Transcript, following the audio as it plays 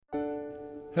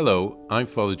Hello, I'm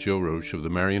Father Joe Roche of the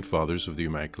Marian Fathers of the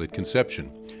Immaculate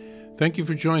Conception. Thank you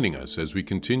for joining us as we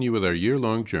continue with our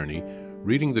year-long journey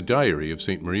reading the diary of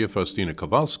St. Maria Faustina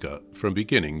Kowalska from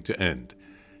beginning to end.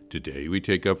 Today we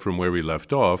take up from where we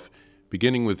left off,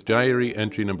 beginning with diary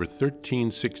entry number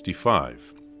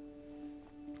 1365.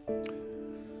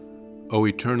 O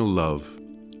eternal love,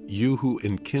 you who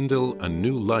enkindle a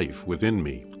new life within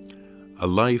me, a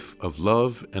life of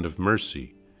love and of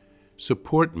mercy,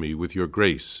 support me with your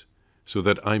grace, so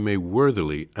that I may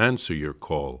worthily answer your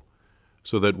call,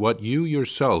 so that what you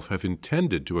yourself have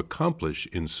intended to accomplish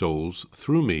in souls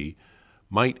through me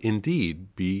might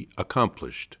indeed be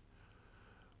accomplished.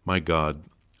 My God,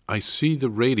 I see the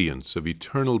radiance of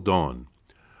eternal dawn.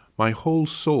 My whole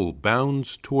soul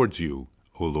bounds towards you,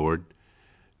 O Lord.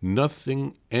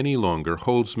 Nothing any longer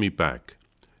holds me back.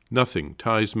 Nothing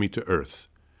ties me to earth.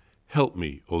 Help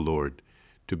me, O Lord,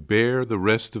 to bear the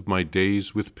rest of my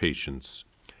days with patience.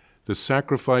 The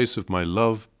sacrifice of my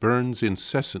love burns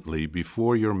incessantly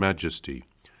before your majesty,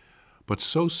 but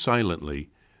so silently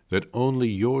that only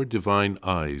your divine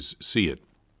eyes see it.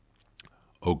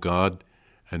 O God,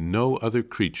 and no other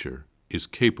creature is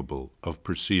capable of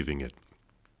perceiving it.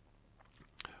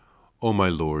 O my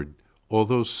Lord,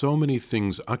 although so many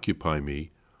things occupy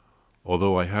me,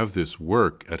 although I have this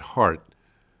work at heart,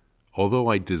 although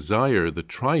I desire the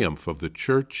triumph of the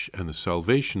Church and the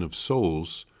salvation of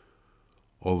souls,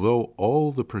 although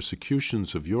all the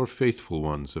persecutions of your faithful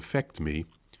ones affect me,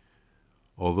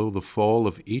 although the fall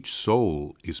of each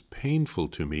soul is painful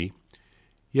to me,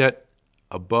 yet,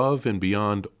 above and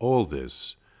beyond all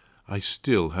this, I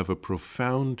still have a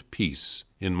profound peace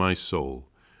in my soul,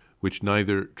 which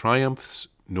neither triumphs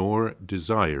nor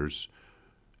desires,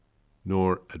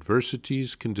 nor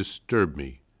adversities can disturb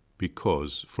me,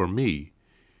 because, for me,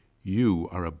 you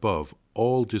are above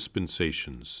all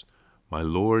dispensations, my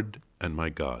Lord and my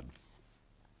God.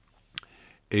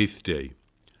 Eighth day.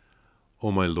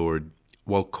 O my Lord,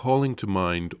 while calling to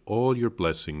mind all your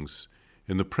blessings,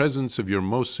 in the presence of your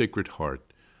most sacred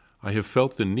heart, I have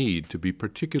felt the need to be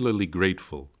particularly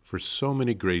grateful for so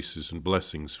many graces and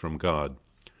blessings from God.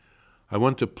 I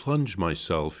want to plunge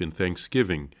myself in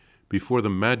thanksgiving before the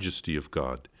majesty of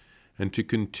God, and to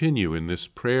continue in this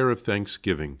prayer of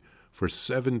thanksgiving for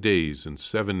 7 days and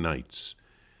 7 nights.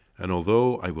 And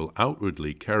although I will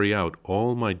outwardly carry out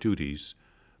all my duties,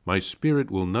 my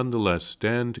spirit will nonetheless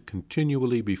stand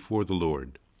continually before the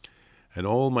Lord, and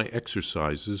all my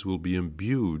exercises will be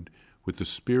imbued with the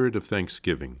spirit of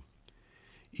thanksgiving.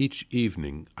 Each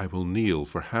evening I will kneel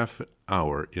for half an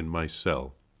hour in my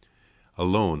cell,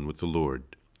 alone with the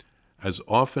Lord. As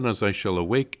often as I shall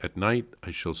awake at night,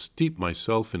 I shall steep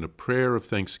myself in a prayer of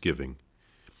thanksgiving.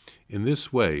 In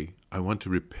this way, I want to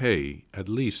repay, at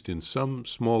least in some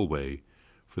small way,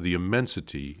 for the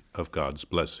immensity of God's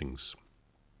blessings.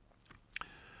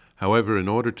 However, in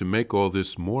order to make all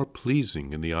this more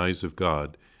pleasing in the eyes of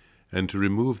God, and to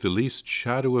remove the least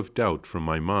shadow of doubt from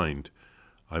my mind,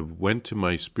 I went to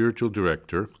my spiritual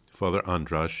director, Father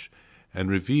Andrasz,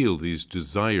 and revealed these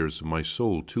desires of my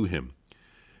soul to him.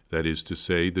 That is to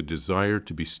say, the desire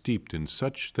to be steeped in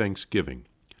such thanksgiving.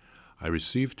 I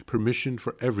received permission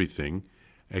for everything,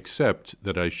 except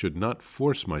that I should not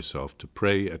force myself to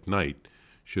pray at night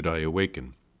should I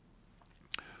awaken.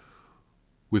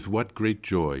 With what great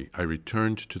joy I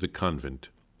returned to the convent,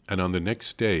 and on the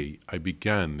next day I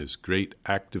began this great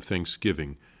act of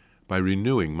thanksgiving by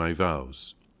renewing my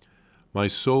vows. My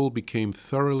soul became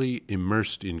thoroughly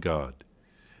immersed in God,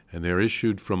 and there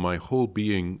issued from my whole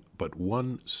being but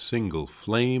one single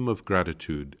flame of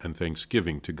gratitude and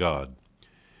thanksgiving to God.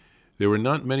 There were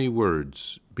not many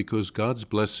words, because God's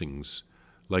blessings,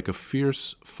 like a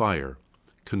fierce fire,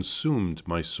 consumed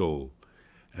my soul,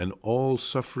 and all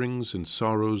sufferings and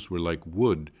sorrows were like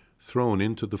wood thrown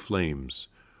into the flames,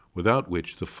 without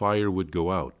which the fire would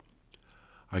go out.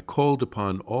 I called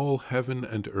upon all heaven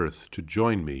and earth to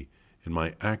join me in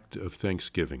my act of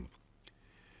thanksgiving.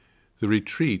 The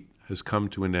retreat has come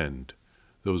to an end,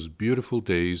 those beautiful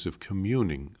days of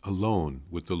communing alone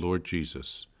with the Lord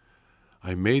Jesus.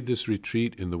 I made this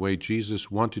retreat in the way Jesus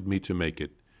wanted me to make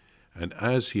it, and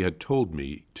as he had told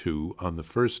me to on the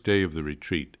first day of the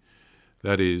retreat,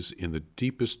 that is, in the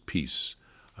deepest peace.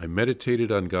 I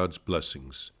meditated on God's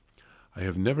blessings. I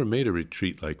have never made a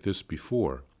retreat like this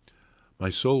before. My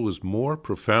soul was more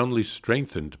profoundly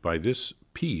strengthened by this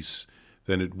peace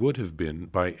than it would have been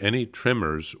by any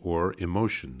tremors or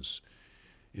emotions.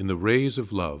 In the rays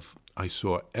of love, I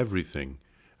saw everything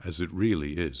as it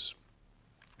really is.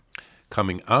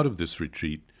 Coming out of this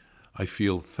retreat, I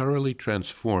feel thoroughly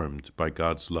transformed by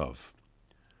God's love.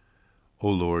 O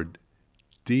Lord,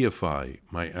 deify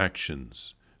my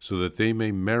actions, so that they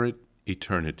may merit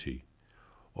eternity.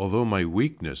 Although my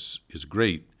weakness is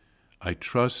great, I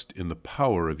trust in the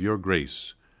power of your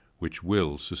grace, which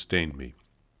will sustain me.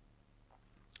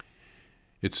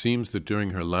 It seems that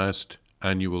during her last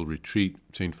annual retreat,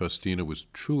 St. Faustina was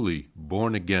truly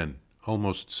born again,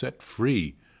 almost set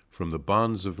free from the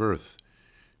bonds of earth.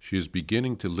 She is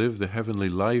beginning to live the heavenly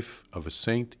life of a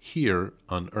saint here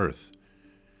on earth.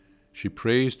 She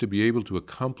prays to be able to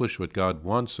accomplish what God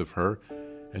wants of her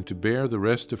and to bear the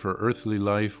rest of her earthly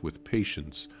life with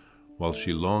patience while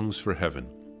she longs for heaven.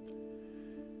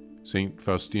 St.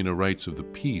 Faustina writes of the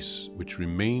peace which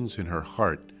remains in her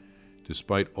heart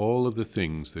despite all of the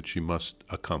things that she must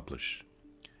accomplish.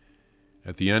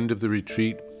 At the end of the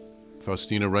retreat,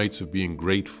 Faustina writes of being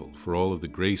grateful for all of the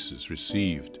graces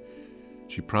received.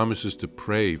 She promises to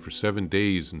pray for 7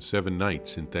 days and 7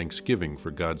 nights in thanksgiving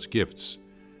for God's gifts.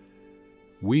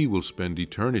 We will spend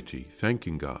eternity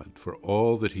thanking God for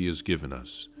all that He has given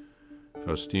us.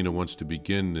 Faustina wants to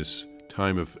begin this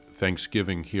time of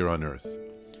thanksgiving here on earth.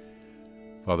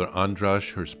 Father Andras,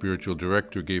 her spiritual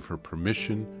director, gave her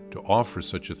permission to offer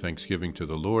such a thanksgiving to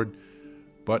the Lord,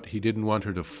 but he didn't want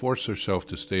her to force herself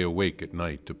to stay awake at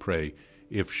night to pray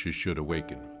if she should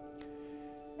awaken.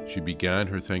 She began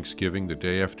her thanksgiving the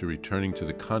day after returning to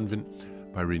the convent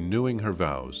by renewing her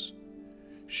vows.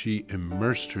 She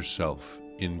immersed herself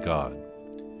in God.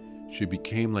 She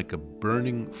became like a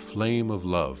burning flame of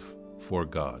love for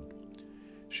God.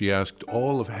 She asked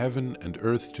all of heaven and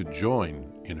earth to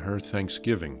join in her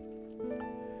thanksgiving.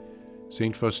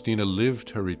 St. Faustina lived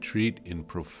her retreat in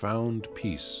profound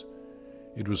peace.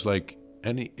 It was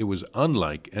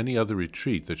unlike any other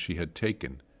retreat that she had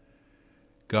taken.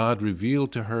 God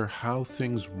revealed to her how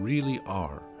things really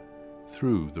are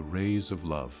through the rays of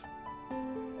love.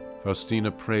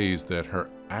 Faustina prays that her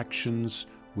actions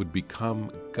would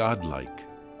become godlike,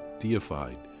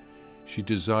 deified. She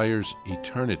desires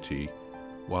eternity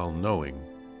while knowing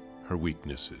her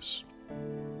weaknesses.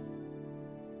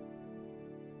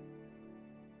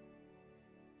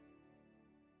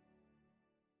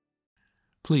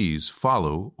 Please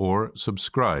follow or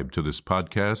subscribe to this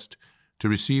podcast to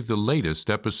receive the latest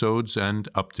episodes and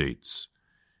updates.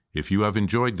 If you have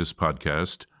enjoyed this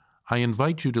podcast, I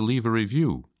invite you to leave a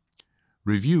review.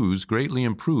 Reviews greatly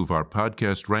improve our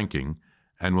podcast ranking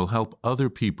and will help other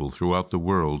people throughout the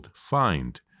world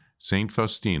find St.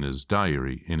 Faustina's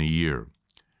Diary in a Year.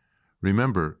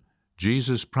 Remember,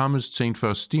 Jesus promised St.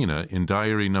 Faustina in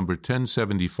Diary number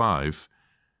 1075,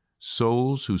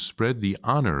 souls who spread the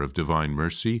honor of divine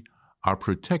mercy are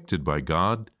protected by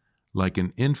God like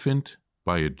an infant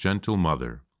by a gentle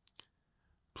mother.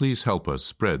 Please help us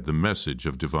spread the message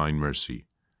of divine mercy.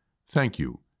 Thank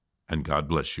you, and God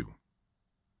bless you.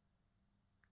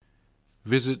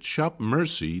 Visit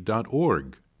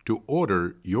shopmercy.org to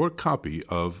order your copy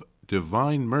of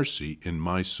Divine Mercy in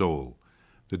My Soul,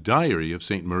 the Diary of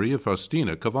St. Maria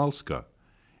Faustina Kowalska.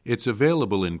 It's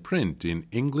available in print in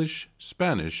English,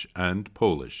 Spanish, and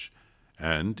Polish,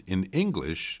 and in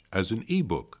English as an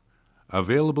e-book,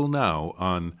 available now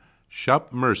on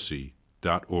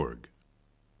shopmercy.org.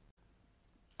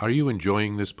 Are you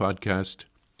enjoying this podcast?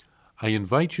 I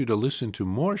invite you to listen to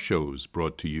more shows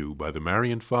brought to you by the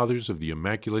Marian Fathers of the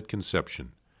Immaculate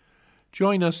Conception.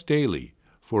 Join us daily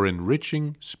for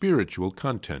enriching spiritual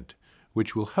content,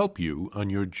 which will help you on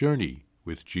your journey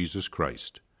with Jesus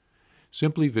Christ.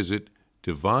 Simply visit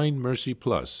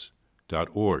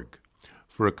DivineMercyPlus.org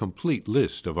for a complete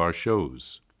list of our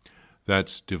shows.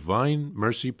 That's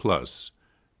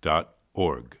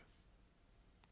DivineMercyPlus.org.